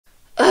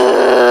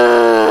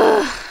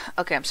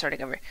Okay, I'm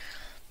starting over.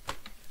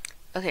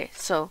 Okay,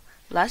 so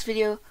last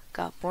video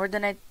got more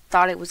than I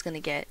thought it was gonna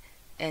get,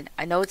 and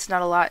I know it's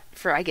not a lot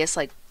for, I guess,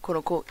 like, quote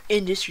unquote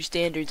industry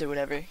standards or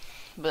whatever,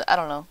 but I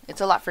don't know,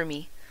 it's a lot for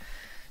me.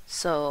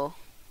 So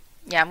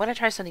yeah, I'm gonna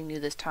try something new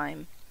this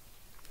time.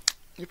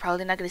 You're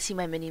probably not gonna see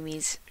my mini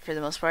me's for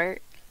the most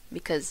part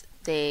because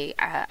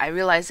I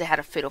realized they had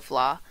a fatal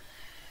flaw,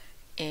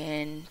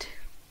 and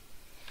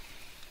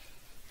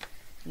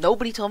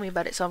nobody told me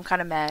about it, so I'm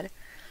kind of mad.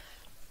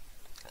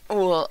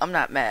 Well, I'm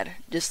not mad,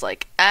 just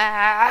like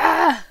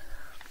But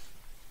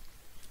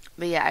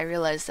yeah, I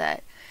realized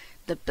that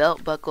the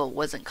belt buckle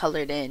wasn't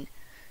colored in,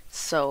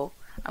 so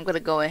I'm gonna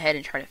go ahead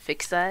and try to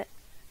fix that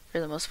for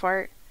the most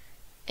part.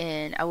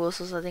 And I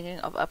was also thinking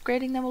of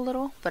upgrading them a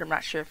little, but I'm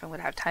not sure if I'm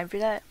gonna have time for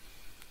that.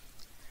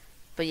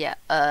 But yeah,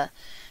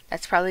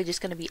 that's probably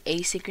just gonna be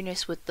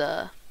asynchronous with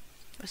the,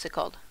 what's it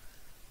called?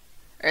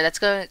 Or that's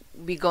gonna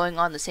be going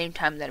on the same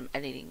time that I'm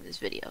editing this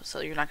video,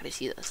 so you're not gonna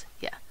see this.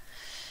 Yeah.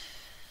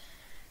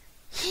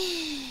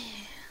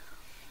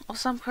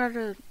 Also, I'm trying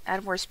to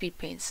add more speed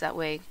paints, that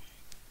way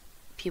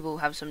people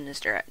have something to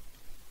stare at.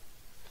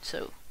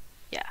 So,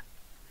 yeah.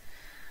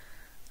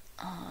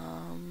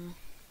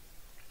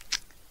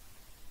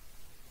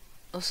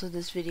 Also,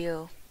 this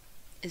video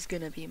is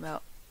gonna be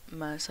about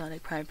my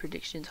Sonic Prime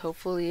predictions.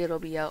 Hopefully it'll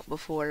be out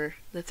before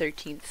the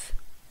 13th.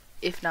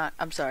 If not,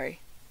 I'm sorry.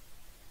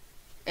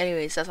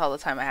 Anyways, that's all the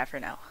time I have for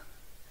now.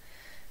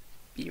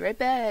 Be right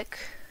back.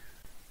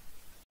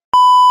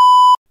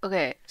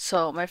 Okay,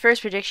 so my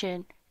first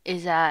prediction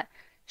is that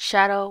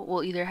Shadow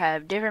will either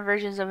have different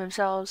versions of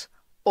himself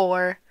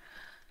or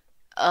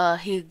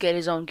he'll get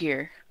his own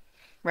gear.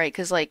 Right?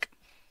 Because, like,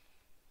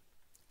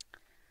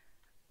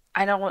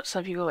 I know what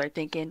some people are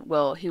thinking.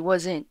 Well, he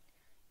wasn't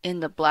in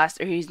the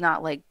blast, or he's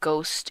not like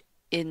Ghost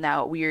in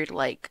that weird,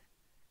 like,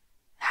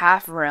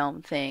 half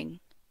realm thing.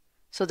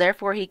 So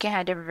therefore, he can't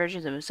have different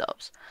versions of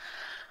himself.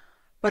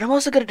 But I'm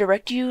also gonna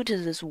direct you to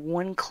this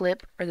one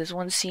clip or this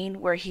one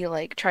scene where he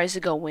like tries to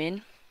go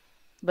in,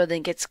 but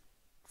then gets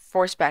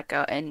forced back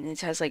out, and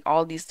it has like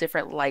all these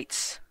different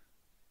lights.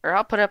 Or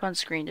I'll put it up on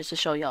screen just to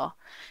show y'all.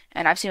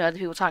 And I've seen other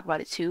people talk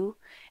about it too.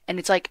 And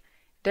it's like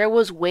there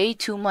was way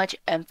too much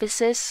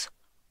emphasis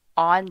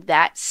on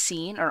that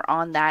scene or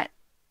on that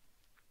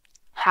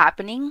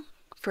happening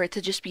for it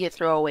to just be a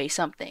throwaway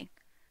something.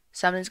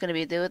 Something's gonna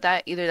be to do with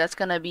that. Either that's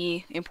gonna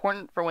be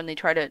important for when they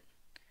try to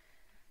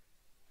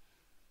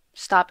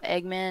stop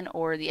Eggman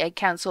or the Egg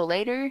Council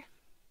later,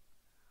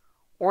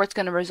 or it's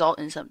gonna result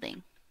in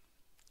something.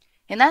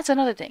 And that's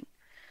another thing.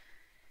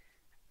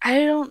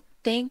 I don't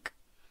think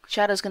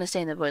Shadow's gonna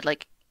stay in the void.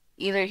 Like,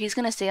 either he's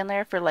gonna stay in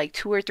there for like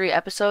 2 or 3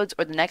 episodes,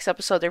 or the next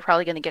episode they're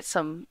probably gonna get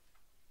something.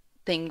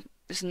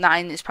 This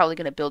 9 is probably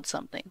gonna build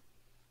something,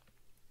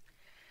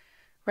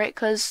 right?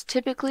 Because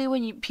typically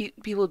when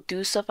people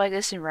do stuff like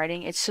this in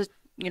writing, it's just,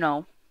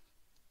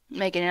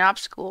 making an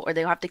obstacle, or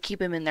they'll have to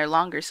keep him in there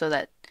longer so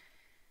that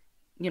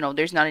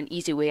there's not an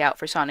easy way out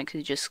for Sonic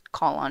to just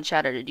call on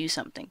Shadow to do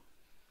something.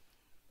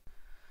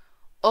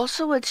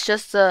 Also, it's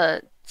just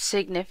the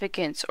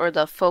significance or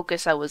the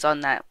focus I was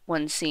on that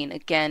one scene.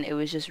 Again, it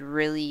was just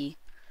really,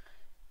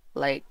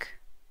 like,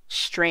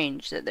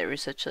 strange that there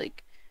was such,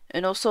 like,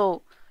 and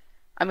also,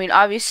 I mean,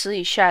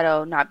 obviously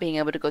Shadow not being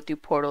able to go through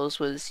portals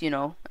was,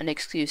 an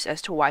excuse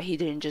as to why he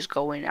didn't just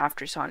go in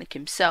after Sonic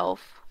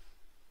himself.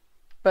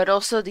 But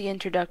also the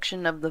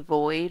introduction of the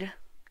Void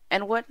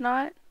and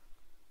whatnot.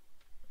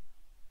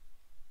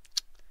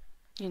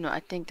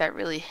 I think that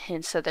really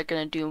hints that they're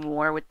gonna do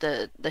more with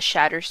the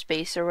shatter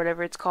space or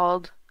whatever it's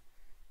called,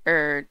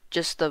 or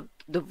just the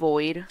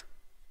void,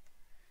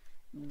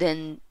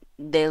 than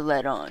they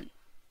let on.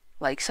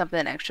 Like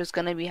something extra's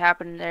gonna be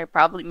happening there,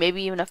 probably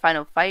maybe even a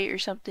final fight or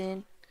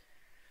something.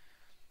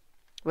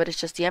 But it's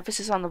just the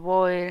emphasis on the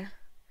void,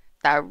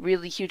 that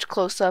really huge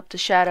close up to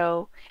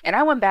Shadow. And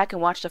I went back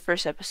and watched the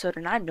first episode,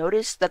 and I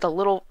noticed that the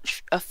little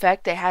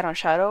effect they had on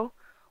Shadow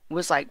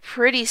was like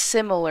pretty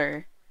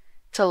similar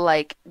to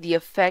like the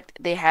effect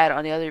they had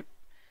on the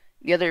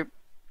other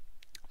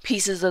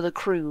pieces of the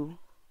crew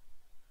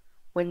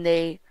when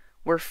they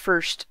were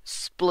first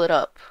split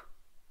up.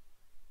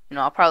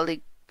 I'll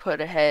probably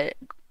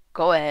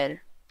go ahead.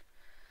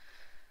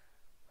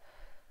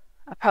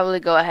 I'll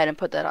probably go ahead and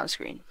put that on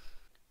screen.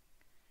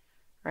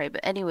 Right,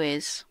 but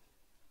anyways,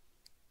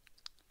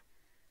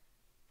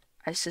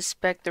 I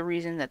suspect the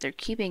reason that they're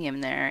keeping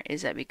him there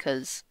is that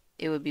because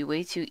it would be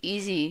way too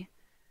easy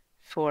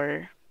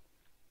for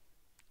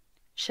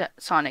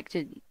Sonic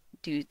to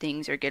do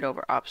things or get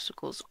over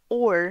obstacles,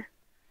 or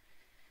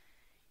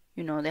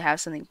they have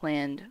something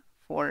planned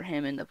for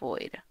him in the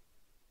void.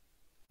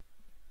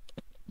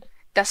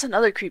 That's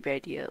another creepy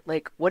idea.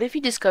 Like, what if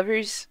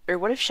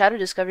what if Shadow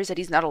discovers that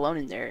he's not alone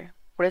in there?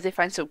 What if they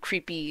find some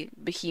creepy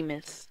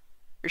behemoth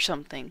or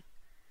something?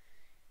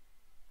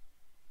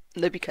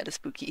 That'd be kind of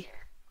spooky.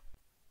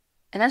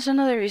 And that's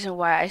another reason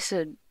why I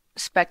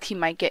suspect he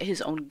might get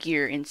his own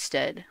gear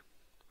instead,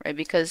 right?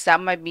 Because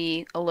that might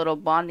be a little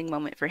bonding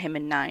moment for him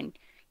and Nine.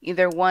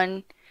 Either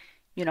one,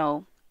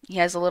 he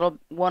has a little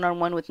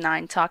one-on-one with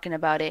Nine talking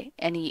about it,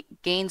 and he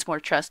gains more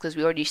trust because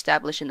we already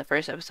established in the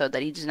first episode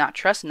that he does not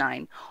trust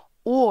Nine,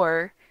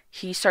 or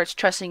he starts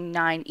trusting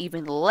Nine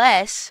even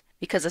less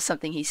because of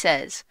something he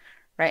says,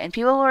 right? And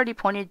people already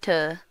pointed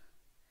to,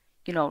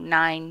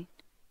 Nine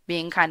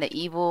being kind of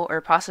evil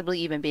or possibly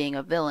even being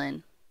a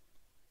villain,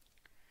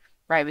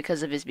 right,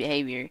 because of his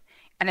behavior.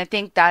 And I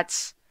think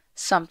that's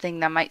something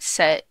that might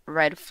set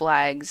red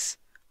flags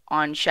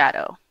on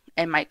Shadow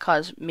and might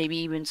cause maybe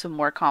even some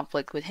more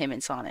conflict with him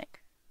and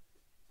Sonic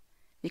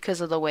because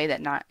of the way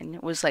that Nine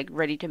was like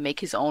ready to make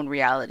his own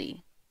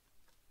reality.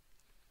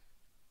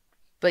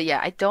 But yeah,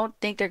 I don't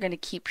think they're gonna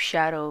keep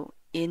Shadow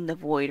in the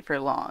void for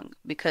long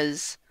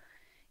because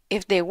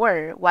if they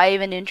were, why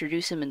even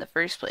introduce him in the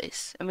first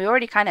place? And we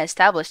already kind of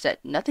established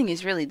that nothing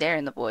is really there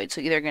in the void,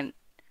 so either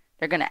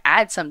they're gonna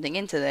add something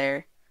into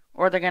there,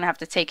 or they're gonna have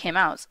to take him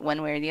out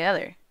one way or the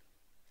other.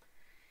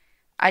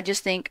 I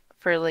just think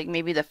for like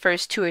maybe the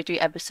first 2 or 3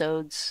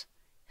 episodes,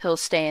 he'll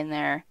stay in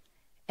there,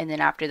 and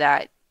then after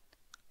that,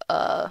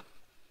 uh,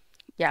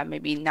 yeah,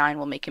 maybe Nine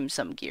will make him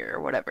some gear or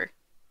whatever.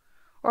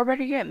 Or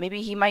better yet,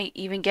 maybe he might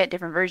even get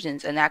different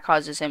versions, and that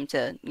causes him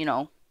to,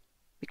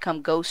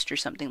 become Ghost or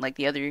something like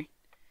the other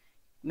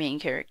main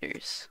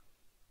characters.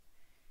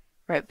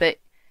 Right, but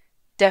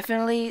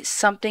definitely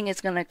something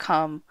is gonna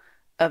come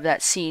of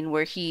that scene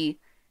where he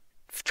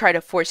tried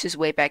to force his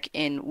way back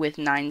in with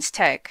Nine's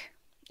tech,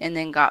 and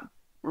then got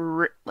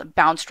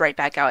bounced right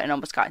back out and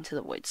almost got into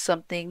the void.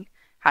 Something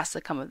has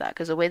to come of that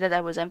because the way that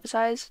that was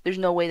emphasized, there's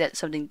no way that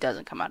something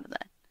doesn't come out of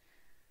that.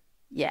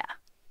 Yeah.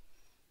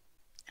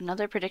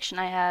 Another prediction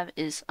I have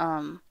is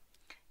kind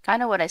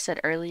of what I said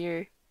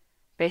earlier.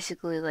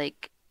 Basically,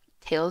 like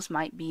Tails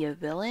might be a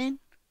villain,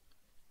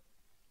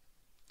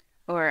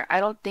 or I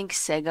don't think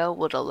Sega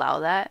would allow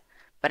that,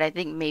 but I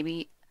think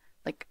maybe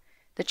like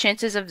the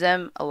chances of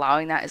them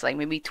allowing that is like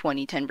maybe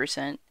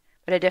 10%.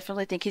 But I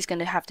definitely think he's going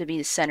to have to be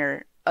the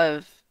center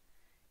of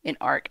an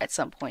arc at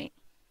some point.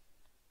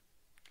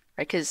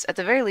 Right? Because at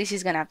the very least,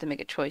 he's going to have to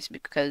make a choice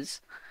because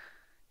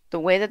the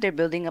way that they're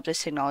building up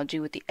this technology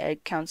with the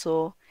Egg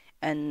Council,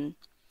 and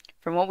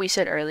from what we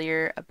said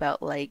earlier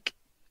about like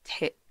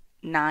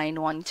Nine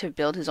wanting to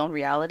build his own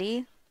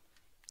reality,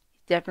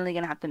 definitely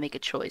going to have to make a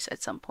choice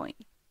at some point.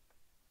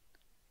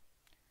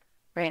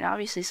 Right? And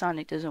obviously,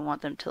 Sonic doesn't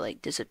want them to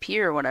like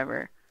disappear or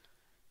whatever.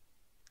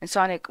 And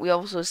Sonic, we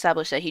also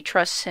established that he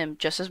trusts him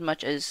just as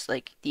much as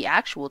like the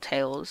actual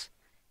Tails,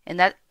 and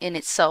that in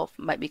itself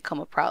might become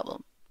a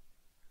problem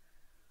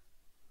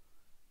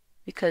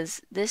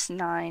because this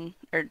Nine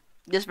or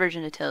this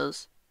version of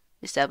Tails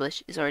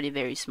established is already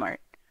very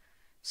smart.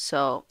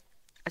 So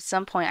at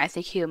some point, I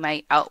think he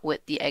might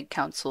outwit the Egg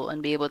Council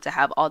and be able to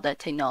have all that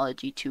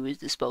technology to his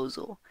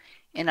disposal.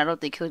 And I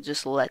don't think he'll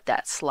just let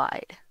that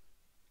slide.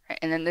 Right?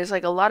 And then there's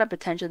like a lot of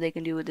potential they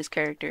can do with this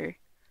character.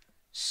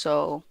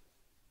 So,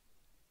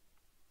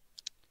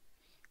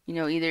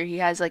 either he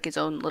has like his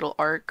own little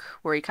arc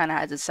where he kind of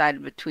has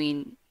decided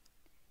between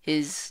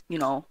his,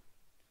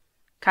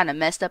 kind of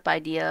messed up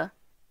idea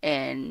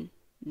and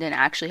then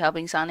actually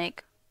helping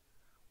Sonic,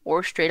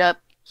 or straight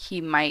up he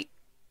might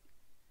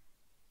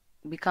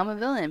become a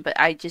villain. But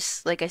I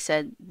just, like I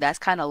said, that's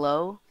kind of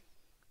low.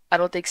 I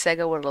don't think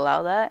Sega would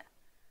allow that,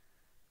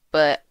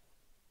 but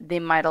they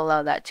might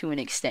allow that to an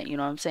extent. You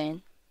know what I'm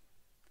saying?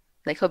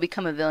 Like he'll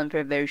become a villain for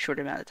a very short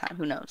amount of time.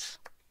 Who knows?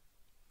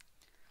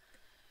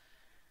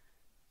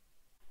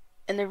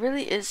 And there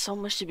really is so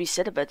much to be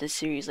said about this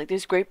series. Like,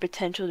 there's great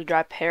potential to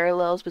draw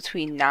parallels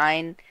between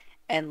Nine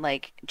and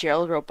like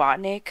Gerald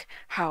Robotnik.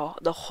 How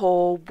the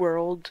whole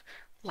world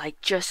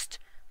like just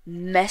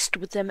messed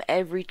with them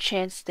every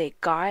chance they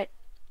got.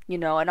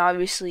 And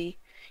obviously,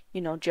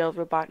 Gerald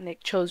Robotnik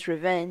chose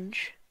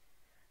revenge,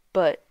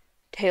 but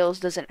Tails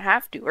doesn't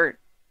have to, or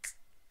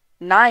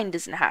Nine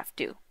doesn't have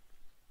to.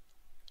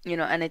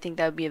 And I think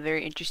that would be a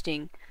very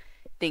interesting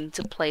thing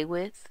to play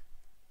with.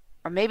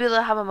 Or maybe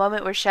they'll have a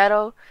moment where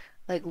Shadow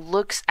like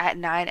looks at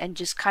Nine and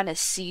just kind of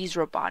sees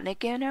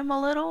Robotnik in him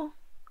a little.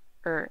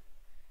 Or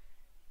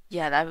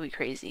yeah, that would be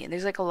crazy. And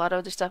there's like a lot of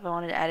other stuff I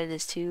wanted to add to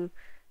this too,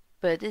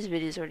 but this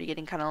video is already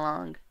getting kind of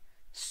long.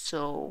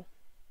 So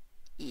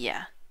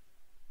yeah.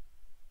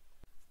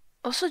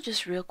 Also,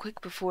 just real quick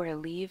before I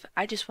leave,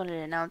 I just wanted to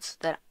announce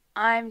that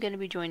I'm gonna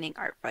be joining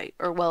Artfight.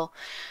 Or well,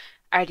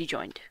 I already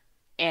joined,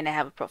 and I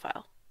have a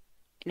profile.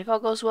 And if all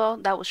goes well,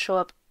 that will show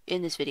up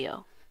in this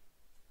video.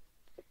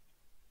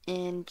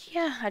 And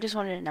yeah, I just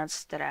wanted to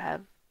announce that I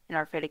have an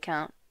Artfight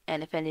account,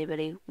 and if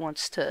anybody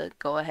wants to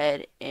go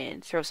ahead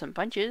and throw some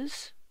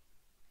punches,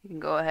 you can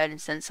go ahead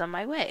and send some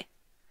my way.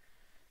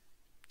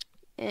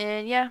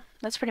 And yeah,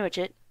 that's pretty much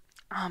it.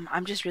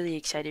 I'm just really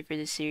excited for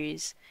this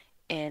series,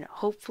 and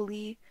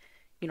hopefully,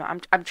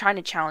 I'm trying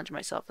to challenge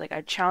myself. Like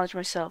I challenge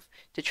myself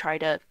to try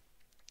to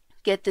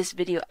get this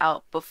video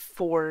out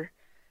before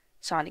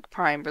Sonic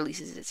Prime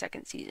releases its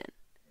second season.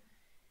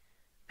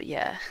 But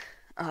yeah,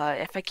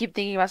 if I keep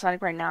thinking about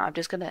Sonic right now, I'm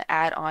just gonna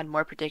add on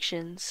more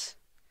predictions.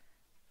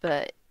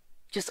 But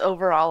just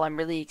overall, I'm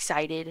really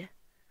excited.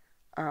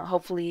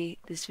 Hopefully,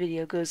 this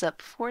video goes up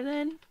before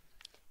then.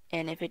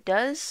 And if it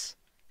does,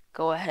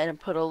 go ahead and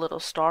put a little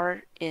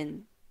star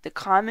in the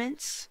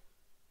comments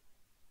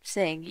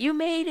saying you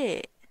made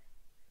it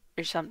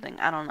or something.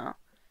 I don't know.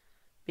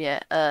 But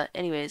yeah,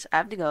 anyways, I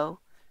have to go.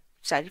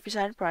 Excited for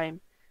Cyber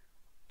Prime.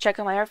 Check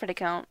out my Heartfriend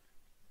account.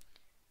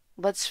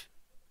 Let's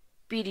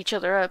beat each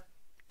other up.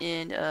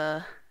 And,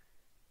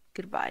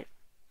 goodbye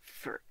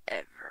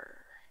forever.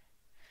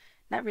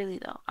 Not really,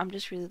 though. I'm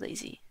just really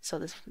lazy.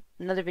 So,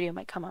 another video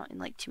might come out in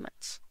like 2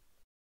 months.